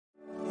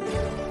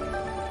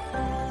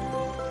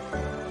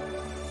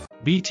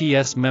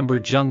BTS member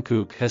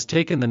Jungkook has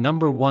taken the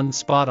 #1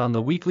 spot on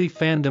the weekly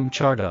fandom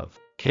chart of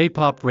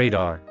K-Pop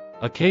Radar,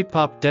 a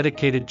K-pop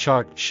dedicated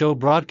chart show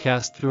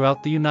broadcast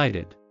throughout the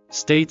United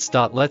States.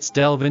 Let's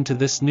delve into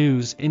this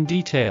news in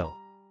detail.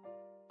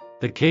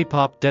 The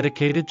K-pop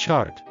dedicated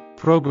chart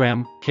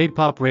program,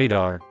 K-Pop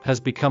Radar, has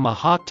become a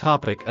hot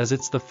topic as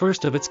it's the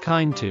first of its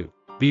kind to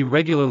be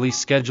regularly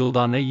scheduled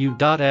on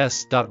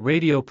AU.S.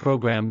 radio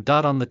program.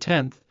 On the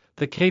 10th,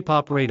 the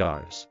K-Pop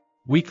Radar's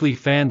weekly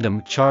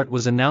fandom chart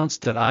was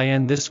announced.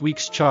 In this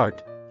week's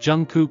chart,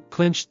 Jungkook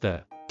clinched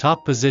the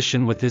top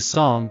position with his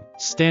song,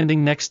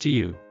 Standing Next to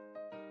You.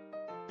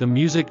 The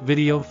music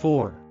video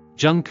for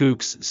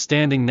Jungkook's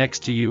Standing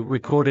Next to You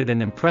recorded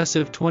an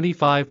impressive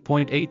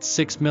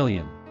 25.86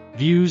 million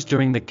views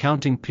during the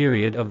counting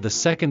period of the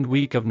second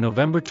week of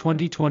November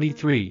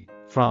 2023,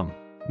 from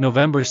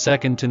November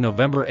 2nd to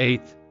November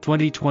 8th,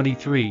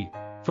 2023.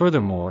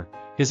 Furthermore,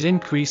 his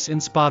increase in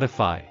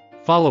Spotify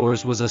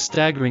followers was a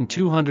staggering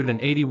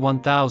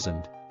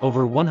 281,000,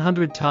 over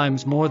 100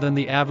 times more than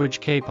the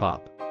average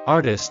K-pop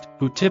artist,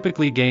 who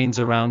typically gains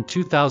around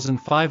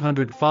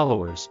 2,500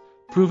 followers,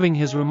 proving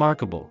his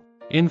remarkable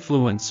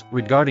influence.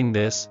 Regarding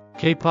this,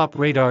 K-Pop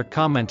Radar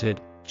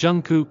commented,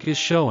 "Jungkook is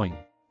showing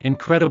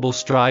incredible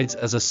strides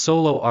as a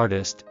solo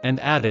artist," and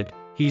added,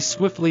 "He's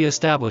swiftly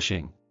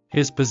establishing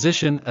his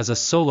position as a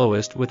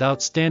soloist with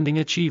outstanding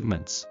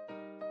achievements."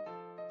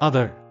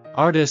 Other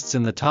artists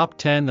in the top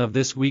 10 of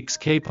this week's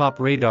K-Pop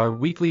Radar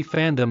weekly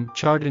fandom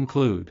chart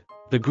include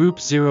the group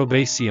Zero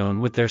Basion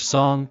with their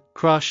song,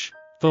 Crush,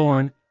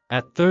 Thorn,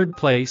 at 3rd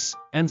place,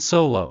 and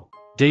solo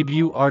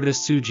debut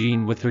artist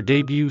Soojin with her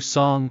debut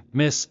song,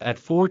 Miss, at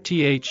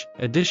 4th.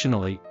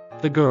 Additionally,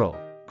 the girl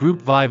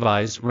group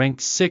Vivi's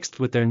ranked 6th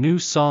with their new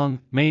song,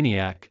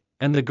 Maniac,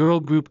 and the girl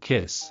group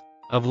Kiss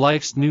of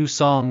Life's new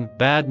song,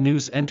 Bad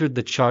News, entered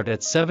the chart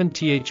at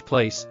 7th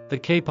place. The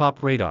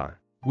K-Pop Radar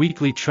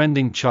weekly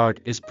trending chart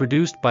is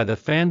produced by the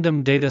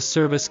fandom data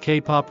service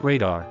K-Pop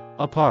Radar,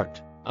 a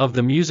part of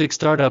the music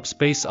startup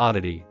Space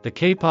Oddity. The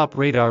K-Pop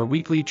Radar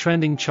weekly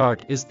trending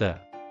chart is the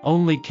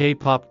only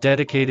K-pop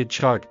dedicated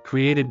chart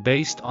created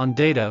based on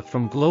data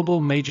from global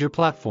major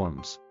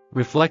platforms,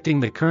 reflecting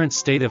the current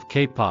state of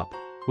K-pop,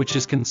 which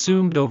is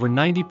consumed over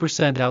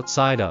 90%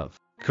 outside of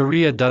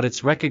Korea.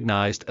 It's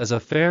recognized as a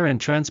fair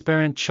and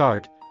transparent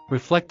chart,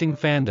 reflecting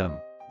fandom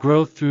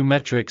growth through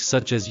metrics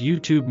such as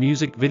YouTube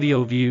music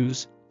video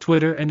views,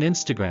 Twitter and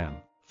Instagram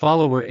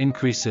follower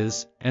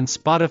increases, and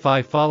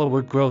Spotify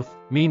follower growth.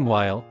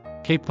 Meanwhile,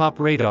 K-Pop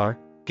Radar,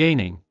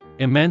 gaining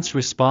immense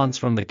response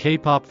from the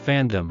K-pop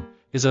fandom,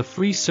 is a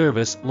free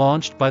service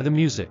launched by the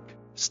music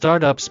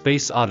startup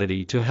Space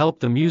Oddity to help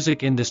the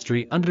music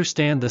industry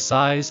understand the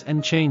size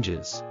and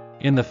changes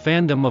in the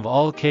fandom of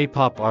all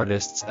K-pop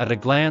artists at a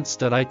glance.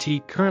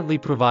 It currently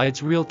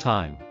provides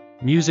real-time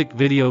music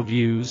video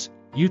views,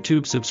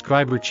 YouTube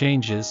subscriber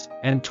changes,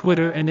 and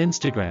Twitter and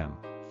Instagram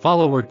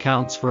follower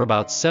counts for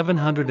about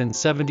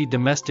 770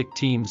 domestic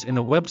teams in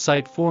a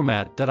website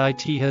format.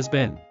 It has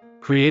been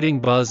creating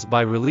buzz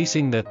by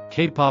releasing the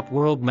K-pop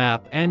World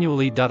Map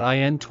annually.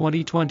 In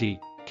 2020,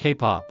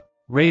 K-pop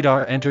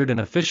Radar entered an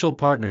official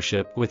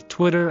partnership with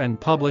Twitter and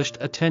published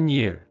a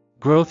 10-year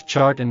growth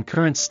chart and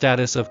current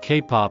status of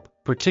K-pop,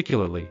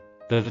 particularly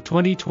the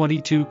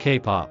 2022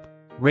 K-pop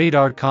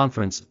Radar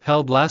Conference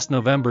held last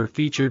November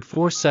featured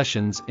 4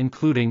 sessions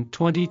including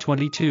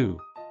 2022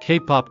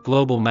 K-pop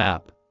Global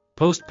Map,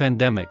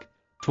 Post-Pandemic,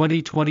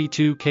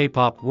 2022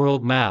 K-pop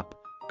World Map,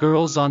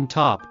 Girls on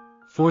Top,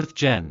 4th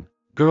Gen,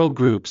 Girl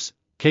Groups,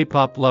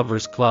 K-pop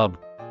Lovers Club,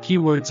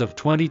 Keywords of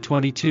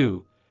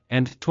 2022,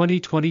 and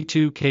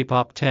 2022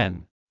 K-pop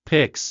 10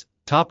 Picks,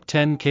 Top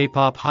 10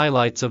 K-pop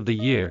Highlights of the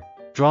Year,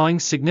 drawing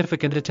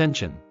significant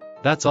attention.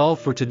 That's all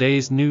for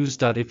today's news.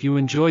 If you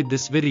enjoyed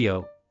this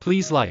video,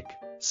 please like,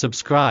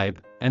 subscribe,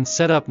 and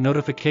set up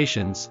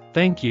notifications.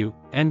 Thank you,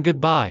 and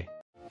goodbye.